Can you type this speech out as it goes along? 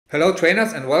Hello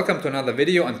trainers and welcome to another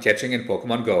video on catching in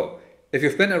Pokemon Go. If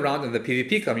you've been around in the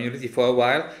PvP community for a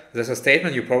while, there's a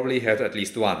statement you probably heard at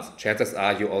least once. Chances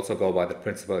are you also go by the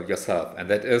principle yourself, and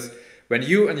that is, when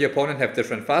you and your opponent have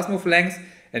different fast move lengths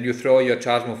and you throw your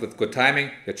charge move with good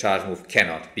timing, your charge move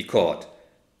cannot be caught.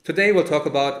 Today we'll talk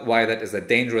about why that is a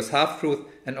dangerous half-truth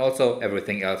and also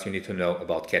everything else you need to know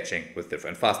about catching with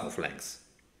different fast move lengths.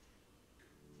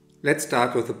 Let's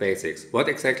start with the basics. What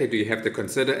exactly do you have to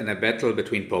consider in a battle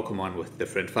between Pokemon with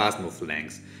different fast move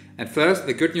lengths? And first,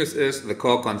 the good news is the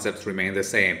core concepts remain the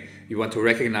same. You want to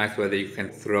recognize whether you can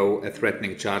throw a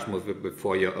threatening charge move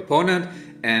before your opponent,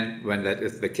 and when that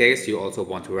is the case, you also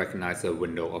want to recognize a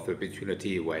window of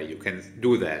opportunity where you can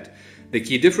do that. The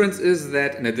key difference is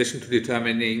that in addition to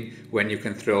determining when you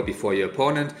can throw before your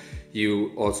opponent,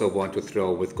 you also want to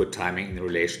throw with good timing in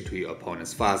relation to your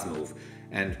opponent's fast move.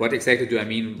 And what exactly do I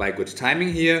mean by good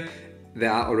timing here? There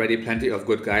are already plenty of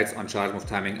good guides on charge move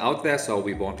timing out there, so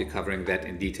we won't be covering that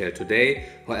in detail today.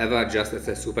 However, just as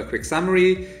a super quick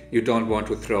summary, you don't want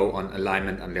to throw on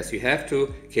alignment unless you have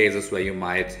to. Cases where you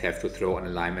might have to throw on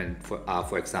alignment are,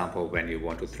 for example, when you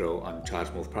want to throw on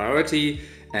charge move priority,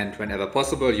 and whenever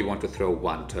possible you want to throw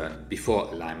one turn before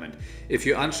alignment. If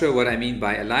you're unsure what I mean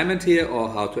by alignment here or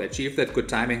how to achieve that good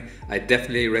timing, I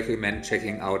definitely recommend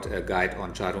checking out a guide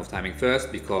on charge move timing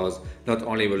first, because not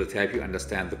only will it help you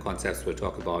understand the concepts we'll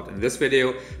talk about in this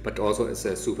video, but also it's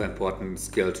a super important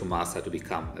skill to master to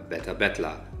become a better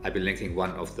battler. I'll be linking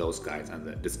one of those guides in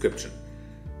the description.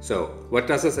 So, what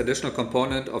does this additional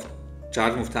component of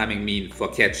charge move timing mean for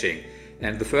catching?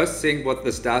 And the first thing what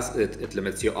this does, it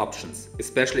limits your options.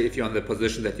 Especially if you're in the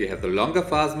position that you have the longer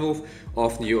fast move,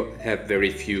 often you have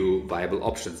very few viable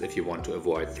options if you want to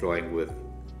avoid throwing with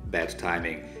bad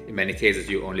timing. In many cases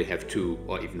you only have two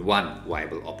or even one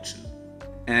viable option.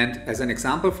 And as an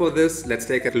example for this, let's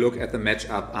take a look at the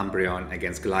matchup Umbreon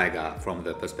against Gligar from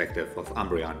the perspective of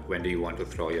Umbreon. When do you want to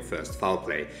throw your first foul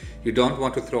play? You don't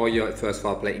want to throw your first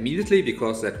foul play immediately,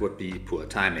 because that would be poor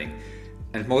timing.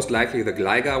 And most likely the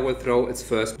Gligar will throw its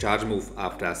first charge move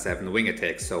after 7 wing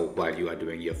attacks, so while you are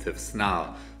doing your 5th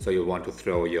snarl. So you'll want to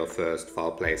throw your first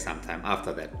foul play sometime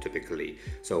after that typically.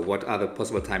 So what are the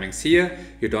possible timings here?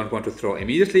 You don't want to throw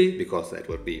immediately, because that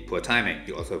would be poor timing.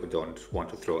 You also don't want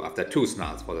to throw after 2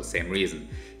 snarls for the same reason.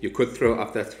 You could throw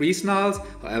after 3 snarls,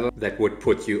 however that would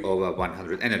put you over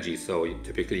 100 energy, so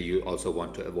typically you also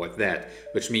want to avoid that.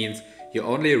 Which means your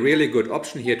only really good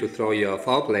option here to throw your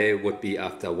foul play would be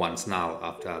after 1 snarl,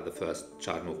 after the first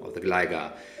charge move of the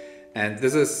Gligar. And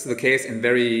this is the case in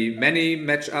very many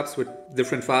matchups with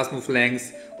different fast move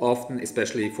lengths. Often,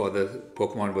 especially for the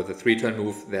Pokemon with a 3-turn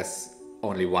move, there's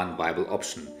only one viable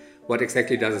option. What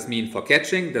exactly does this mean for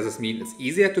catching? Does this mean it's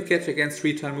easier to catch against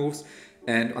 3-turn moves?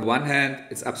 And on one hand,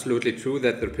 it's absolutely true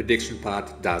that the prediction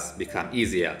part does become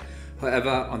easier.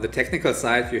 However, on the technical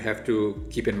side, you have to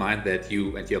keep in mind that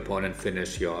you and your opponent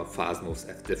finish your fast moves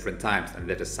at different times, and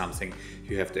that is something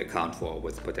you have to account for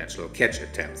with potential catch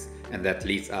attempts. And that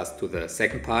leads us to the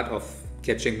second part of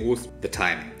catching moves, the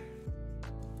timing.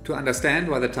 To understand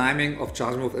why the timing of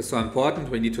charge move is so important,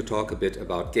 we need to talk a bit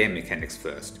about game mechanics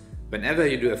first. Whenever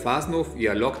you do a fast move, you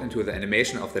are locked into the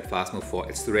animation of that fast move for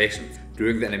its duration.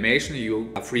 During the animation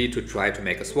you are free to try to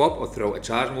make a swap or throw a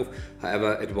charge move,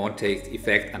 however it won't take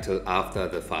effect until after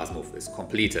the fast move is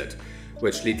completed.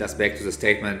 Which leads us back to the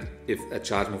statement, if a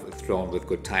charge move is thrown with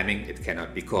good timing, it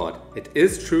cannot be caught. It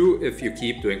is true if you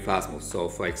keep doing fast moves. So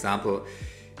for example,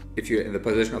 if you're in the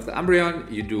position of the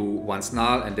Umbreon, you do 1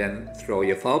 snarl and then throw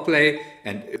your foul play,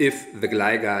 and if the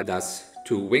Gligar does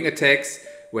 2 wing attacks,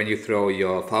 when you throw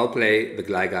your foul play, the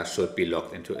Gligar should be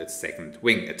locked into its 2nd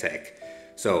wing attack.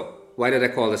 So, why did I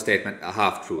call the statement a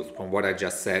half-truth? From what I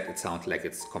just said, it sounds like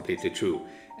it's completely true.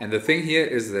 And the thing here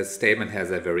is the statement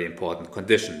has a very important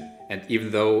condition. And even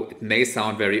though it may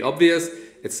sound very obvious,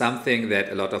 it's something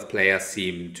that a lot of players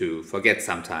seem to forget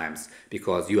sometimes,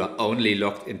 because you are only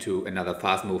locked into another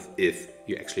fast move if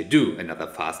you actually do another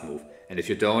fast move. And if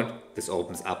you don't, this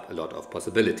opens up a lot of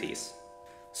possibilities.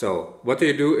 So, what do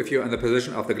you do if you're in the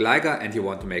position of the Gligar and you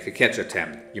want to make a catch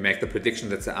attempt? You make the prediction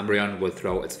that the Umbreon will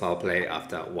throw its foul play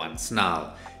after 1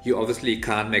 snarl. You obviously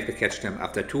can't make the catch attempt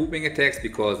after 2 wing attacks,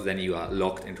 because then you are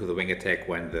locked into the wing attack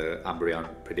when the Umbreon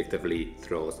predictably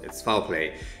throws its foul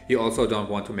play. You also don't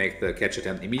want to make the catch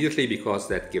attempt immediately, because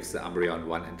that gives the Umbreon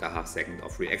 1.5 seconds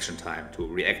of reaction time to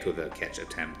react to the catch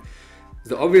attempt.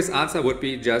 The obvious answer would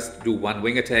be just do 1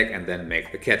 wing attack and then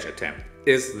make the catch attempt.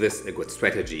 Is this a good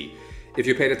strategy? If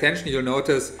you paid attention, you'll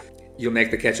notice you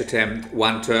make the catch attempt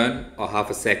 1 turn or half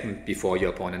a second before your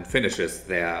opponent finishes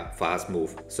their fast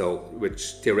move, so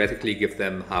which theoretically gives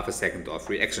them half a second of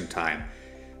reaction time.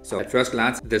 So at first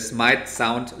glance, this might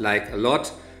sound like a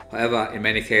lot. However, in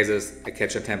many cases, a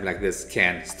catch attempt like this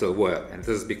can still work. And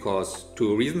this is because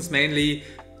two reasons mainly: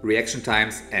 reaction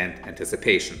times and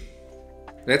anticipation.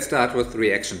 Let's start with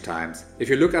reaction times. If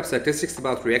you look up statistics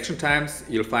about reaction times,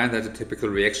 you'll find that the typical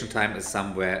reaction time is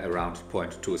somewhere around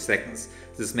 0.2 seconds.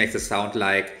 This makes it sound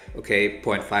like, okay,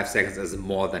 0.5 seconds is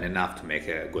more than enough to make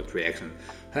a good reaction.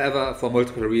 However, for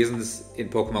multiple reasons in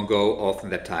Pokemon Go,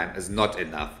 often that time is not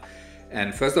enough.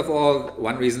 And first of all,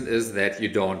 one reason is that you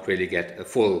don't really get a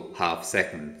full half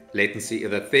second. Latency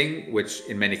is a thing which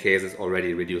in many cases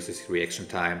already reduces reaction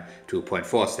time to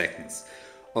 0.4 seconds.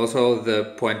 Also,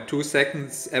 the 0.2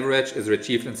 seconds average is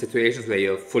achieved in situations where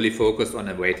you're fully focused on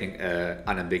awaiting an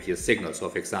unambiguous signal. So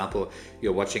for example,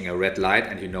 you're watching a red light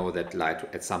and you know that light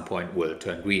at some point will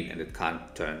turn green and it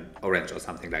can't turn orange or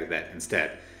something like that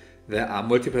instead. There are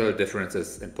multiple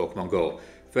differences in Pokemon Go.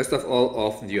 First of all,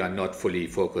 often you are not fully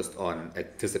focused on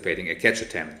anticipating a catch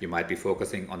attempt. You might be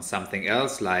focusing on something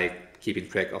else, like keeping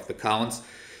track of the counts.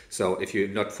 So if you're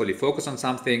not fully focused on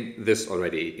something, this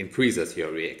already increases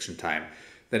your reaction time.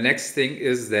 The next thing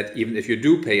is that even if you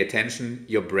do pay attention,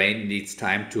 your brain needs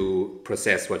time to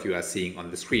process what you are seeing on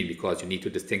the screen, because you need to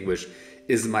distinguish,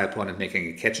 is my opponent making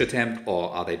a catch attempt or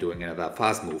are they doing another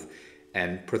fast move?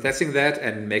 And processing that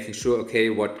and making sure, okay,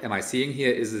 what am I seeing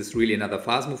here? Is this really another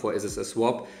fast move or is this a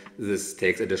swap? This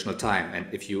takes additional time.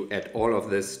 And if you add all of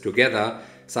this together,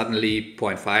 suddenly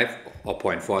 0.5 or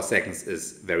 0.4 seconds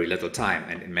is very little time.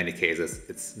 And in many cases,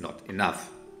 it's not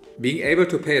enough. Being able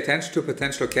to pay attention to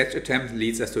potential catch attempt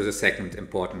leads us to the second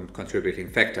important contributing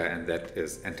factor, and that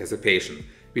is anticipation.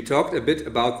 We talked a bit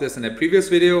about this in a previous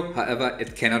video, however,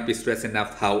 it cannot be stressed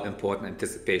enough how important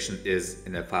anticipation is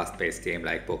in a fast-paced game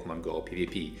like Pokemon Go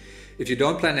PvP. If you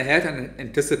don't plan ahead and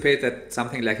anticipate that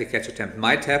something like a catch attempt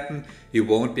might happen, you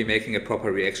won't be making a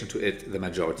proper reaction to it the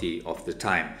majority of the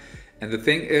time. And the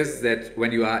thing is that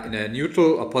when you are in a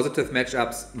neutral or positive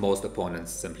matchups, most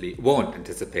opponents simply won't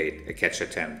anticipate a catch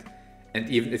attempt. And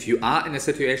even if you are in a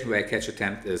situation where a catch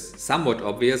attempt is somewhat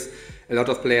obvious, a lot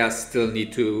of players still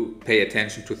need to pay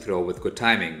attention to throw with good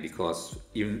timing, because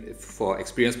even if for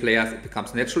experienced players it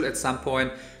becomes natural at some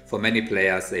point, for many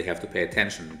players they have to pay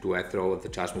attention. Do I throw the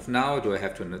charge move now? Do I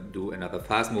have to do another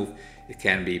fast move? It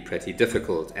can be pretty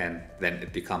difficult, and then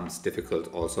it becomes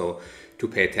difficult also to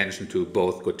pay attention to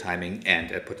both good timing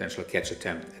and a potential catch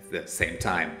attempt at the same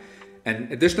time. An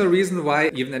additional reason why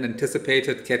even an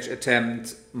anticipated catch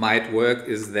attempt might work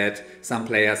is that some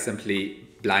players simply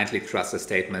blindly trust the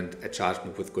statement, a charge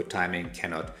move with good timing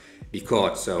cannot be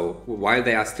caught. So while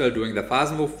they are still doing the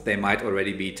fast move, they might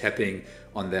already be tapping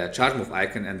on the charge move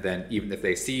icon, and then even if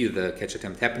they see the catch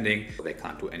attempt happening, they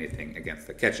can't do anything against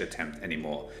the catch attempt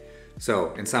anymore.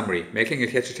 So in summary, making a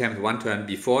catch attempt one turn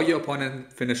before your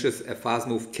opponent finishes a fast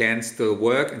move can still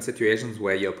work in situations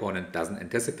where your opponent doesn't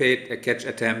anticipate a catch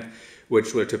attempt,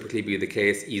 which will typically be the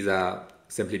case either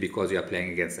simply because you are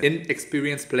playing against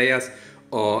inexperienced players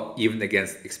or even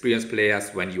against experienced players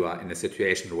when you are in a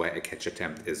situation where a catch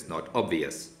attempt is not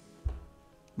obvious.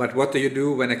 But what do you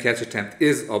do when a catch attempt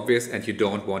is obvious and you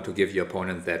don't want to give your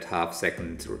opponent that half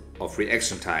second of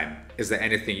reaction time? Is there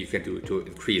anything you can do to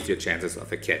increase your chances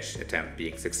of a catch attempt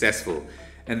being successful?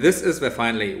 And this is where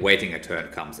finally waiting a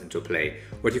turn comes into play.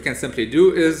 What you can simply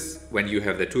do is, when you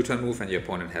have the 2-turn move and your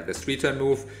opponent has this 3-turn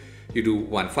move, you do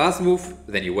one fast move,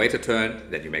 then you wait a turn,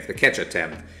 then you make the catch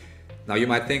attempt. Now you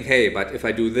might think, hey, but if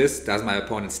I do this, does my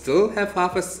opponent still have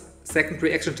half a second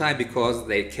reaction time because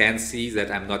they can see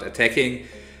that I'm not attacking?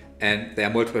 And there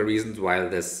are multiple reasons why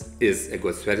this is a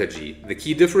good strategy. The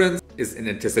key difference is in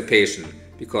anticipation,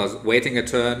 because waiting a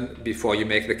turn before you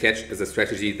make the catch is a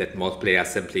strategy that most players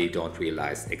simply don't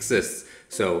realize exists.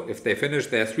 So if they finish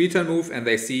their 3-turn move and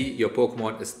they see your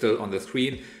Pokemon is still on the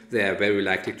screen, they are very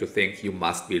likely to think you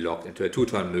must be locked into a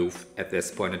 2-turn move at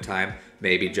this point in time.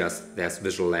 Maybe just there's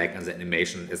visual lag and the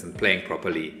animation isn't playing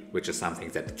properly, which is something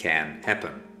that can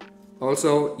happen.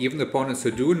 Also, even opponents who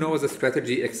do know the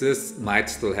strategy exists might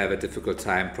still have a difficult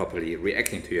time properly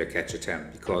reacting to your catch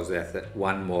attempt, because there's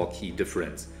one more key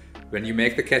difference. When you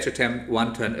make the catch attempt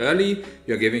one turn early,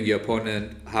 you're giving your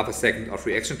opponent half a second of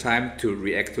reaction time to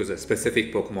react to the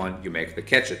specific Pokemon you make the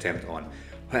catch attempt on.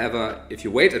 However, if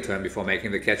you wait a turn before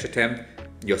making the catch attempt,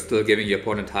 you're still giving your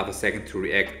opponent half a second to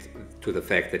react to the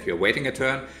fact that you're waiting a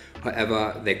turn.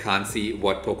 However, they can't see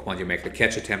what Pokemon you make the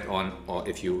catch attempt on, or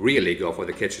if you really go for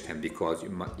the catch attempt, because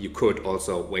you could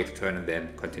also wait a turn and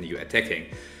then continue attacking.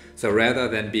 So rather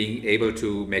than being able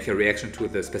to make a reaction to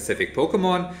the specific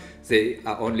Pokemon, they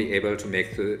are only able to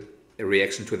make a a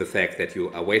reaction to the fact that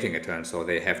you are waiting a turn, so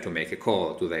they have to make a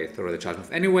call. Do they throw the charge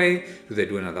move anyway? Do they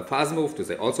do another fast move? Do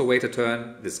they also wait a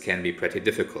turn? This can be pretty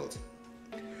difficult.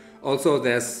 Also,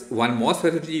 there's one more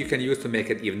strategy you can use to make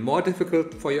it even more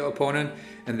difficult for your opponent,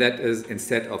 and that is,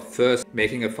 instead of first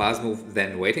making a fast move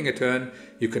then waiting a turn,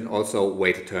 you can also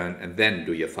wait a turn and then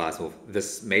do your fast move.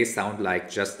 This may sound like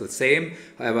just the same,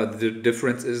 however the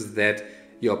difference is that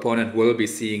your opponent will be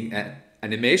seeing an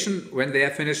animation when they are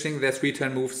finishing their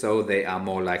 3-turn move, so they are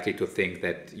more likely to think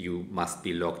that you must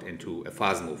be locked into a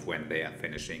fast move when they are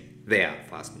finishing their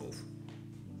fast move.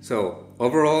 So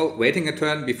overall, waiting a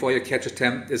turn before your catch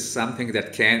attempt is something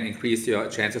that can increase your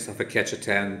chances of a catch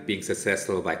attempt being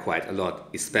successful by quite a lot,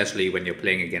 especially when you're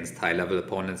playing against high-level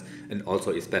opponents, and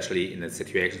also especially in the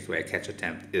situations where a catch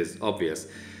attempt is obvious.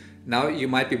 Now you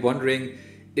might be wondering,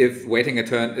 if waiting a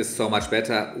turn is so much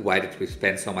better, why did we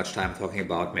spend so much time talking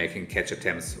about making catch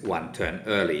attempts 1 turn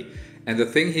early? And the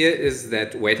thing here is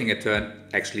that waiting a turn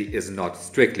actually is not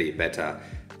strictly better.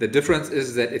 The difference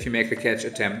is that if you make the catch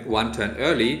attempt 1 turn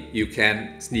early, you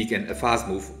can sneak in a fast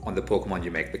move on the Pokemon you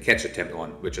make the catch attempt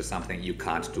on, which is something you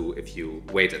can't do if you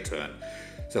wait a turn.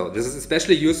 So this is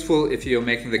especially useful if you're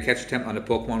making the catch attempt on a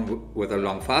Pokemon with a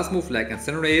long fast move like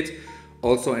Incinerate,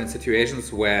 also in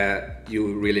situations where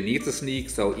you really need the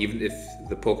sneak. So even if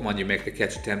the Pokemon you make the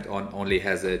catch attempt on only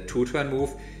has a 2-turn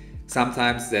move,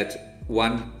 sometimes that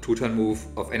 1 2-turn move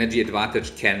of energy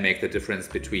advantage can make the difference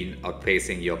between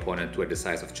outpacing your opponent to a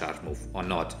decisive charge move or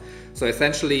not. So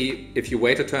essentially, if you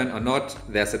wait a turn or not,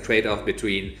 there's a trade-off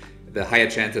between the higher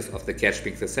chances of the catch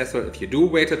being successful if you do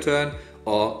wait a turn,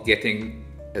 or getting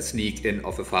a sneak in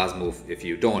of a fast move if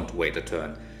you don't wait a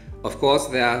turn. Of course,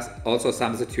 there are also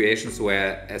some situations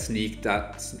where a sneak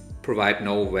does provide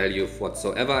no value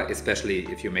whatsoever, especially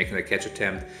if you're making a catch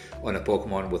attempt on a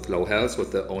Pokemon with low health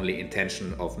with the only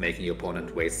intention of making your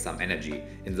opponent waste some energy.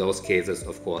 In those cases,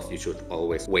 of course, you should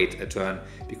always wait a turn,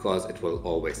 because it will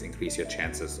always increase your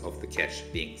chances of the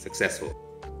catch being successful.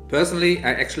 Personally,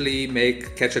 I actually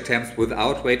make catch attempts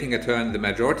without waiting a turn the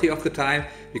majority of the time,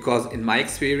 because in my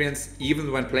experience,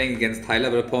 even when playing against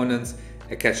high-level opponents,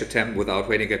 a catch attempt without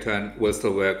waiting a turn will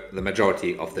still work the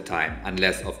majority of the time,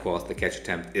 unless of course the catch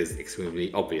attempt is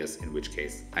extremely obvious, in which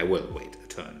case I will wait a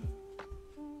turn.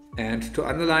 And to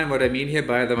underline what I mean here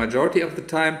by the majority of the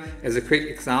time, as a quick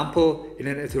example, in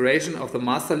an iteration of the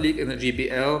Master League in the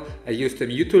GBL, I used a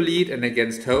Mewtwo lead, and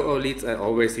against Ho-Oh leads I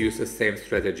always use the same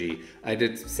strategy. I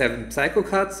did 7 Psycho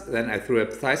Cuts, then I threw a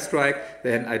Psystrike,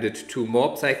 then I did 2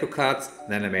 more Psycho Cuts,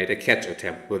 then I made a catch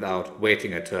attempt without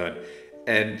waiting a turn.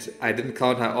 And I didn't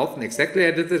count how often exactly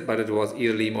I did this, but it was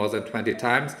easily more than 20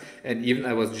 times, and even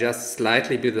I was just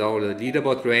slightly below the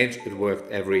leaderboard range, it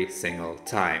worked every single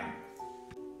time.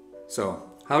 So,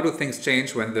 how do things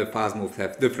change when the fast moves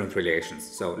have different relations?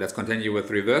 So let's continue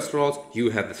with reverse roles. You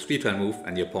have a 3-turn move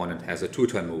and your opponent has a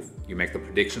 2-turn move. You make the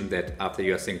prediction that after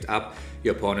you are synced up,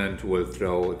 your opponent will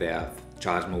throw their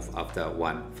charge move after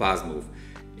 1 fast move.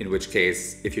 In which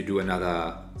case, if you do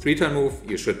another 3-turn move,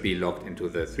 you should be locked into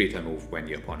the 3-turn move when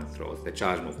your opponent throws the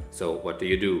charge move. So what do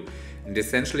you do? And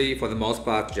essentially, for the most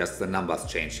part, just the numbers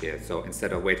change here. So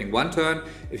instead of waiting 1 turn,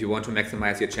 if you want to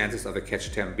maximize your chances of a catch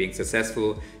attempt being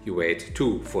successful, you wait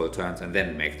 2 full turns and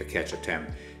then make the catch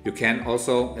attempt. You can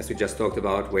also, as we just talked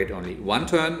about, wait only 1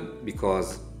 turn,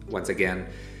 because once again,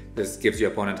 this gives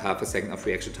your opponent half a second of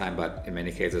reaction time, but in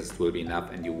many cases it will be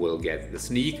enough and you will get the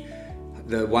sneak.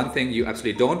 The one thing you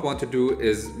absolutely don't want to do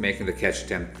is making the catch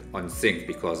attempt on sync,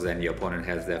 because then your opponent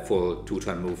has their full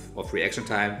 2-turn move of reaction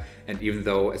time, and even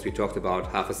though, as we talked about,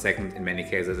 half a second in many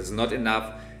cases is not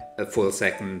enough, a full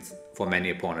second for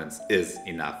many opponents is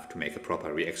enough to make a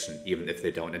proper reaction, even if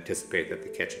they don't anticipate that the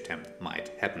catch attempt might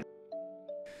happen.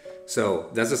 So,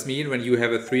 does this mean when you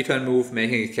have a 3-turn move,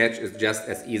 making a catch is just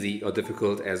as easy or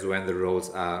difficult as when the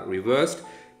roles are reversed?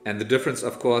 And the difference,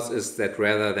 of course, is that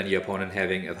rather than your opponent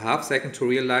having a half second to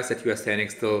realize that you are standing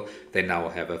still, they now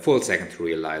have a full second to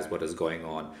realize what is going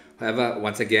on. However,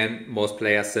 once again, most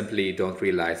players simply don't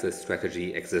realize this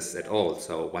strategy exists at all.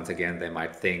 So once again, they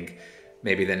might think,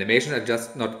 maybe the animations are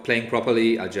just not playing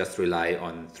properly, I'll just rely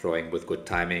on throwing with good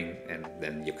timing and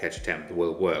then your catch attempt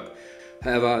will work.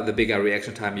 However, the bigger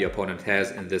reaction time your opponent has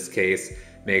in this case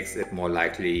makes it more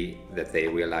likely that they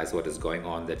realize what is going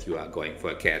on, that you are going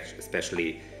for a catch.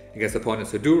 Especially against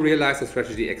opponents who do realize the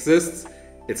strategy exists,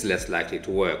 it's less likely to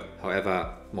work.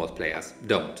 However, most players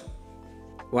don't.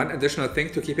 One additional thing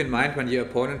to keep in mind when your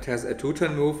opponent has a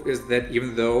 2-turn move is that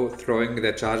even though throwing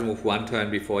their charge move 1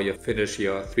 turn before you finish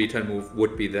your 3-turn move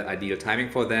would be the ideal timing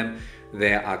for them,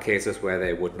 there are cases where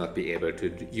they would not be able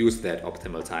to use that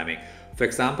optimal timing. For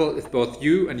example, if both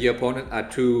you and your opponent are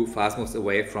 2 fast moves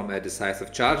away from a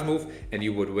decisive charge move and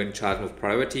you would win charge move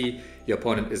priority, your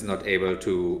opponent is not able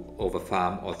to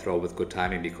overfarm or throw with good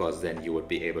timing, because then you would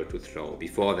be able to throw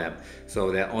before them.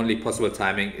 So their only possible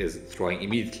timing is throwing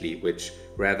immediately, which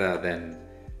rather than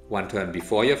 1 turn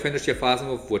before you finish your fast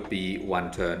move would be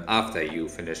 1 turn after you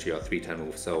finish your 3-turn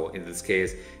move. So in this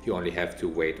case, you only have to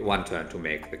wait 1 turn to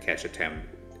make the catch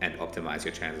attempt and optimize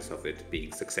your chances of it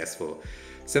being successful.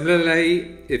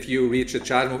 Similarly, if you reach a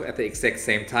charge move at the exact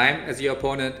same time as your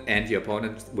opponent and your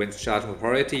opponent wins charge move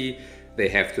priority, they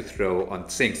have to throw on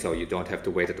sync, so you don't have to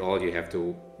wait at all. You have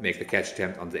to make the catch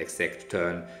attempt on the exact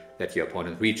turn that your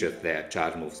opponent reaches their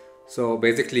charge moves. So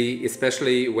basically,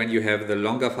 especially when you have the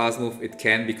longer fast move, it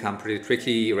can become pretty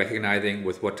tricky recognizing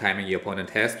with what timing your opponent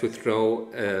has to throw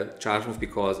a charge move,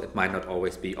 because it might not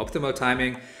always be optimal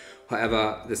timing.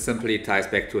 However, this simply ties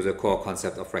back to the core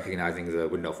concept of recognizing the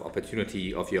window of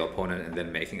opportunity of your opponent and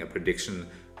then making a prediction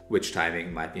which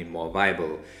timing might be more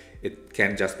viable. It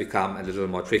can just become a little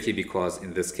more tricky because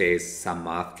in this case some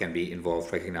math can be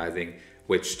involved recognizing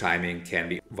which timing can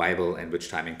be viable and which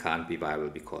timing can't be viable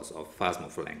because of fast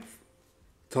move length.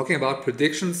 Talking about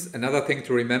predictions, another thing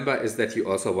to remember is that you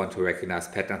also want to recognize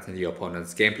patterns in your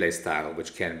opponent's gameplay style,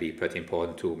 which can be pretty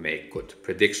important to make good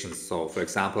predictions. So for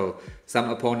example, some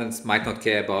opponents might not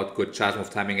care about good charge move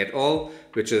timing at all,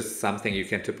 which is something you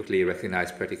can typically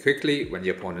recognize pretty quickly when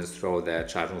your opponents throw their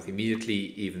charge move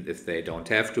immediately, even if they don't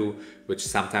have to, which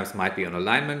sometimes might be on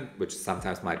alignment, which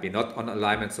sometimes might be not on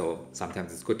alignment. So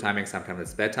sometimes it's good timing, sometimes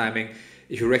it's bad timing.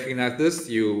 If you recognize this,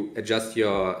 you adjust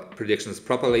your predictions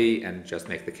properly and just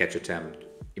make the catch attempt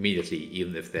immediately,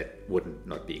 even if that wouldn't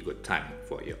not be good timing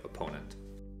for your opponent.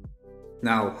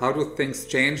 Now, how do things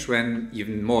change when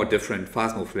even more different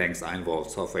fast move lengths are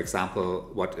involved? So for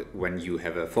example, when you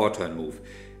have a 4-turn move.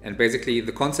 And basically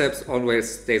the concepts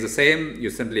always stay the same.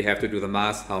 You simply have to do the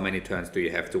math. How many turns do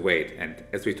you have to wait? And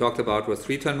as we talked about with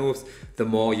 3-turn moves, the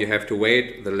more you have to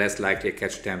wait, the less likely a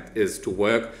catch attempt is to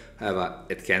work. However,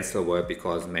 it can still work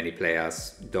because many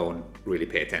players don't really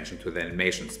pay attention to the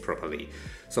animations properly.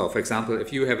 So for example,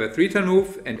 if you have a 3-turn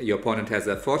move and your opponent has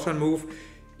a 4-turn move,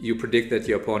 you predict that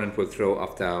your opponent will throw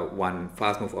after 1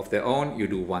 fast move of their own. You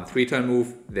do 1 3-turn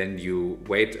move, then you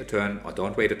wait a turn or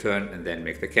don't wait a turn and then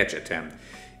make the catch attempt.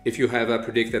 If you however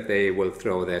predict that they will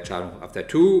throw their charge move after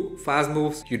 2 fast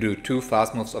moves, you do 2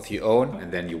 fast moves of your own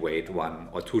and then you wait 1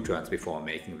 or 2 turns before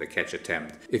making the catch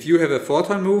attempt. If you have a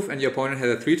 4-turn move and your opponent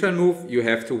has a 3-turn move, you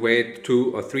have to wait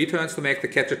 2 or 3 turns to make the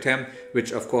catch attempt,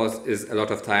 which of course is a lot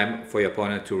of time for your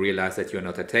opponent to realize that you're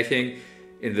not attacking.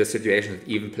 In this situation,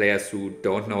 even players who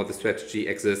don't know the strategy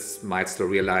exists might still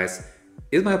realize,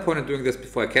 is my opponent doing this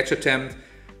before a catch attempt?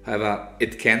 However,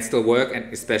 it can still work,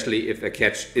 and especially if a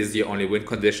catch is your only win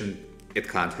condition, it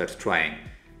can't hurt trying.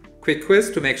 Quick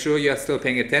quiz to make sure you are still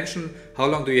paying attention. How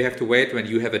long do you have to wait when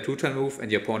you have a 2-turn move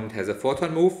and your opponent has a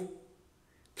 4-turn move?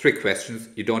 Trick questions.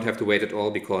 You don't have to wait at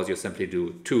all because you simply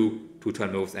do 2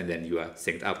 2-turn moves and then you are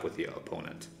synced up with your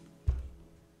opponent.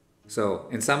 So,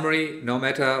 in summary, no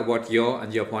matter what your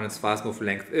and your opponent's fast move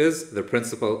length is, the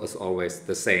principle is always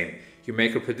the same. You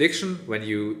make a prediction when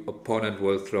your opponent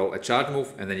will throw a charge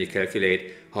move and then you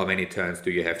calculate how many turns do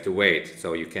you have to wait.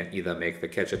 So you can either make the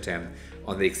catch attempt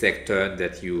on the exact turn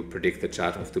that you predict the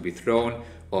charge move to be thrown,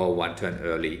 or 1 turn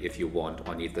early if you want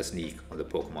or need the sneak on the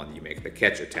Pokemon you make the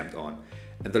catch attempt on.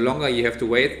 And the longer you have to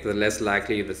wait, the less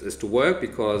likely this is to work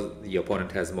because the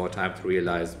opponent has more time to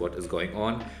realize what is going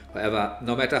on. However,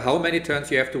 no matter how many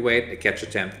turns you have to wait, a catch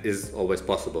attempt is always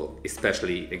possible,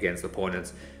 especially against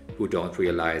opponents who don't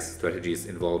realize strategies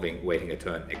involving waiting a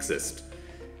turn exist.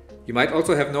 You might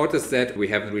also have noticed that we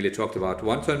haven't really talked about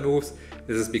 1-turn moves.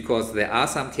 This is because there are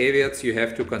some caveats you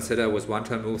have to consider with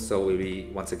 1-turn moves, so we'll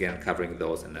be once again covering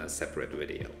those in a separate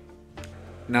video.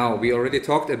 Now, we already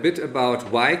talked a bit about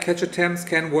why catch attempts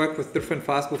can work with different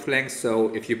fast move lengths,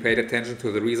 so if you paid attention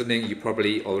to the reasoning, you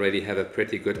probably already have a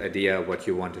pretty good idea what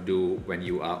you want to do when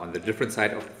you are on the different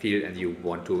side of the field and you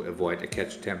want to avoid a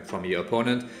catch attempt from your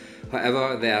opponent.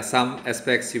 However, there are some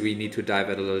aspects we need to dive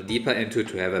a little deeper into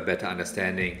to have a better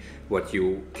understanding what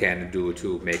you can do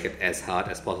to make it as hard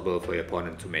as possible for your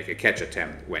opponent to make a catch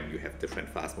attempt when you have different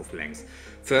fast move lengths.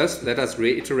 First, let us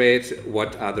reiterate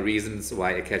what are the reasons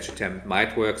why a catch attempt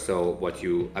might work, so what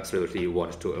you absolutely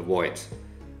want to avoid.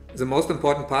 The most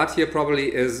important part here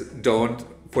probably is don't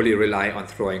fully rely on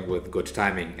throwing with good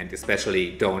timing, and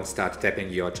especially don't start tapping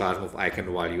your charge move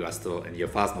icon while you are still in your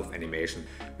fast move animation.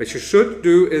 What you should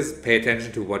do is pay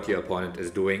attention to what your opponent is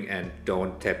doing and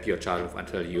don't tap your charge move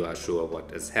until you are sure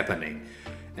what is happening.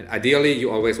 And ideally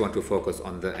you always want to focus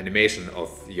on the animation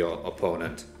of your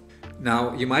opponent.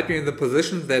 Now, you might be in the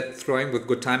position that throwing with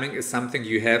good timing is something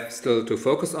you have still to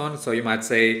focus on. So you might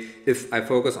say, if I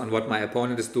focus on what my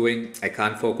opponent is doing, I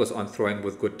can't focus on throwing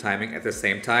with good timing at the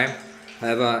same time.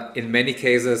 However, in many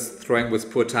cases, throwing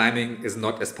with poor timing is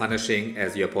not as punishing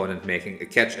as your opponent making a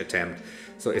catch attempt.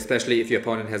 So especially if your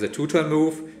opponent has a two-turn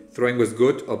move, throwing with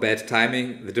good or bad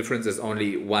timing, the difference is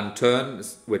only one turn,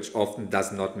 which often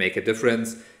does not make a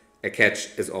difference. A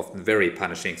catch is often very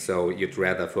punishing, so you'd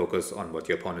rather focus on what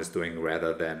your opponent is doing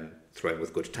rather than throwing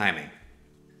with good timing.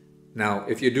 Now,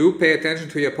 if you do pay attention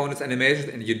to your opponent's animations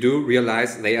and you do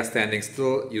realize they are standing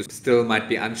still, you still might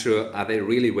be unsure, are they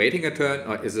really waiting a turn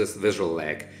or is this visual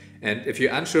lag? And if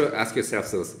you're unsure, ask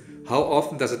yourself this: how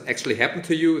often does it actually happen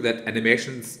to you that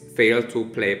animations fail to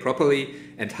play properly,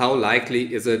 and how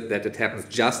likely is it that it happens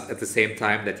just at the same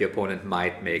time that your opponent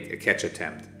might make a catch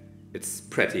attempt? It's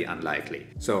pretty unlikely.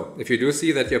 So if you do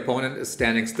see that your opponent is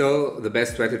standing still, the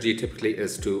best strategy typically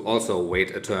is to also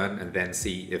wait a turn and then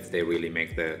see if they really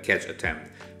make the catch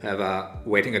attempt. However,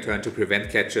 waiting a turn to prevent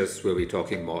catches, we'll be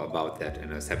talking more about that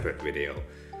in a separate video.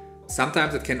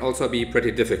 Sometimes it can also be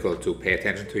pretty difficult to pay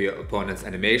attention to your opponent's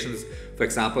animations. For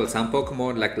example, some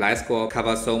Pokemon like Gliscor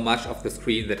cover so much of the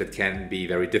screen that it can be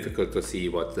very difficult to see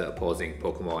what the opposing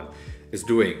Pokemon is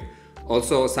doing.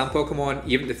 Also, some Pokemon,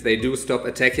 even if they do stop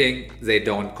attacking, they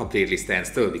don't completely stand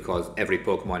still, because every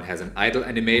Pokemon has an idle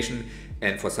animation,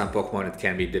 and for some Pokemon it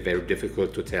can be very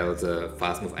difficult to tell the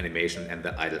fast move animation and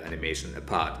the idle animation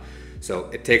apart. So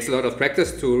it takes a lot of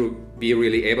practice to be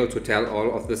really able to tell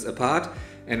all of this apart.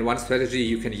 And one strategy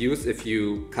you can use if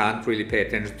you can't really pay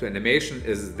attention to animation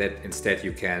is that instead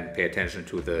you can pay attention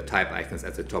to the type icons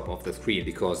at the top of the screen,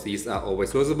 because these are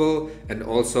always visible, and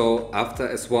also after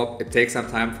a swap it takes some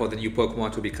time for the new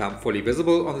Pokemon to become fully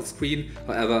visible on the screen.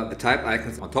 However, the type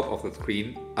icons on top of the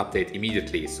screen update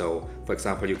immediately. So for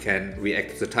example, you can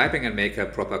react to the typing and make a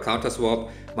proper counter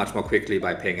swap much more quickly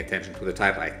by paying attention to the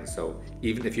type icons. So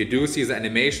even if you do see the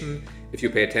animation, if you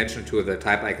pay attention to the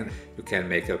type icon, you can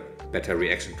make a better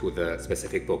reaction to the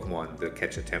specific Pokemon the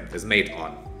catch attempt is made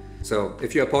on. So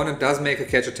if your opponent does make a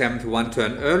catch attempt one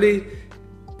turn early,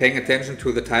 paying attention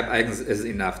to the type icons is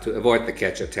enough to avoid the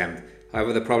catch attempt.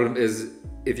 However, the problem is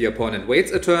if your opponent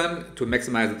waits a turn to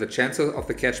maximize the chances of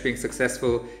the catch being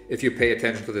successful, if you pay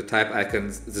attention to the type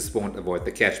icons, this won't avoid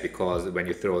the catch, because when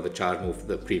you throw the charge move,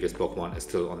 the previous Pokemon is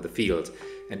still on the field.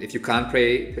 And if you can't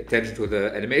pay attention to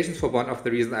the animations for one of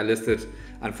the reasons I listed,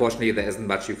 unfortunately there isn't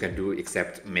much you can do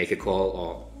except make a call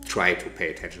or try to pay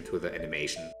attention to the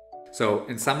animation. So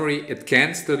in summary, it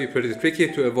can still be pretty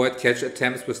tricky to avoid catch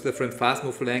attempts with different fast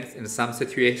move lengths in some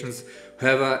situations.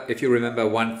 However, if you remember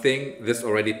one thing, this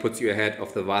already puts you ahead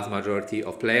of the vast majority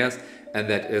of players, and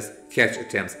that is catch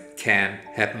attempts can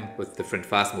happen with different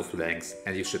fast move lengths,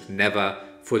 and you should never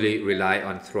fully rely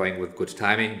on throwing with good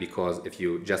timing, because if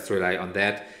you just rely on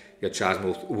that, your charge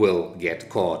moves will get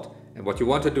caught. And what you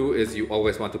want to do is you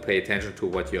always want to pay attention to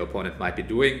what your opponent might be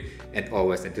doing and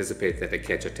always anticipate that a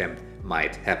catch attempt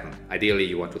might happen. Ideally,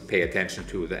 you want to pay attention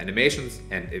to the animations,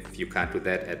 and if you can't do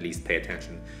that, at least pay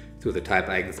attention to the type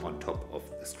icons on top of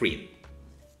the screen.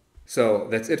 So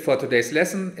that's it for today's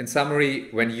lesson. In summary,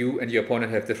 when you and your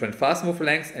opponent have different fast move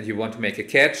lengths and you want to make a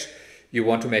catch, you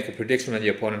want to make a prediction when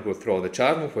your opponent will throw the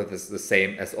charge move, which is the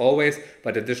same as always,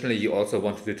 but additionally you also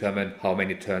want to determine how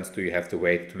many turns do you have to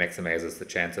wait to maximize the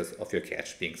chances of your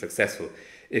catch being successful.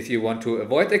 If you want to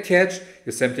avoid a catch,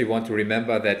 you simply want to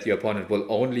remember that your opponent will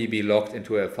only be locked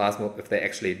into a fast move if they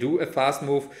actually do a fast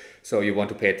move. So you want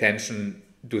to pay attention,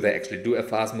 do they actually do a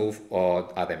fast move,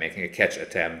 or are they making a catch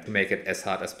attempt, to make it as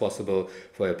hard as possible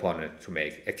for your opponent to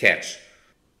make a catch.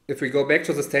 If we go back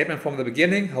to the statement from the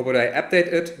beginning, how would I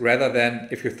update it? Rather than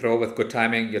if you throw with good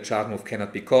timing, your charge move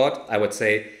cannot be caught, I would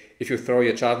say if you throw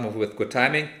your charge move with good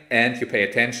timing and you pay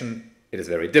attention, it is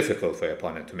very difficult for your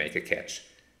opponent to make a catch.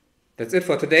 That's it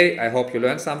for today. I hope you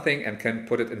learned something and can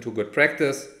put it into good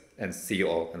practice, and see you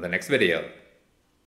all in the next video.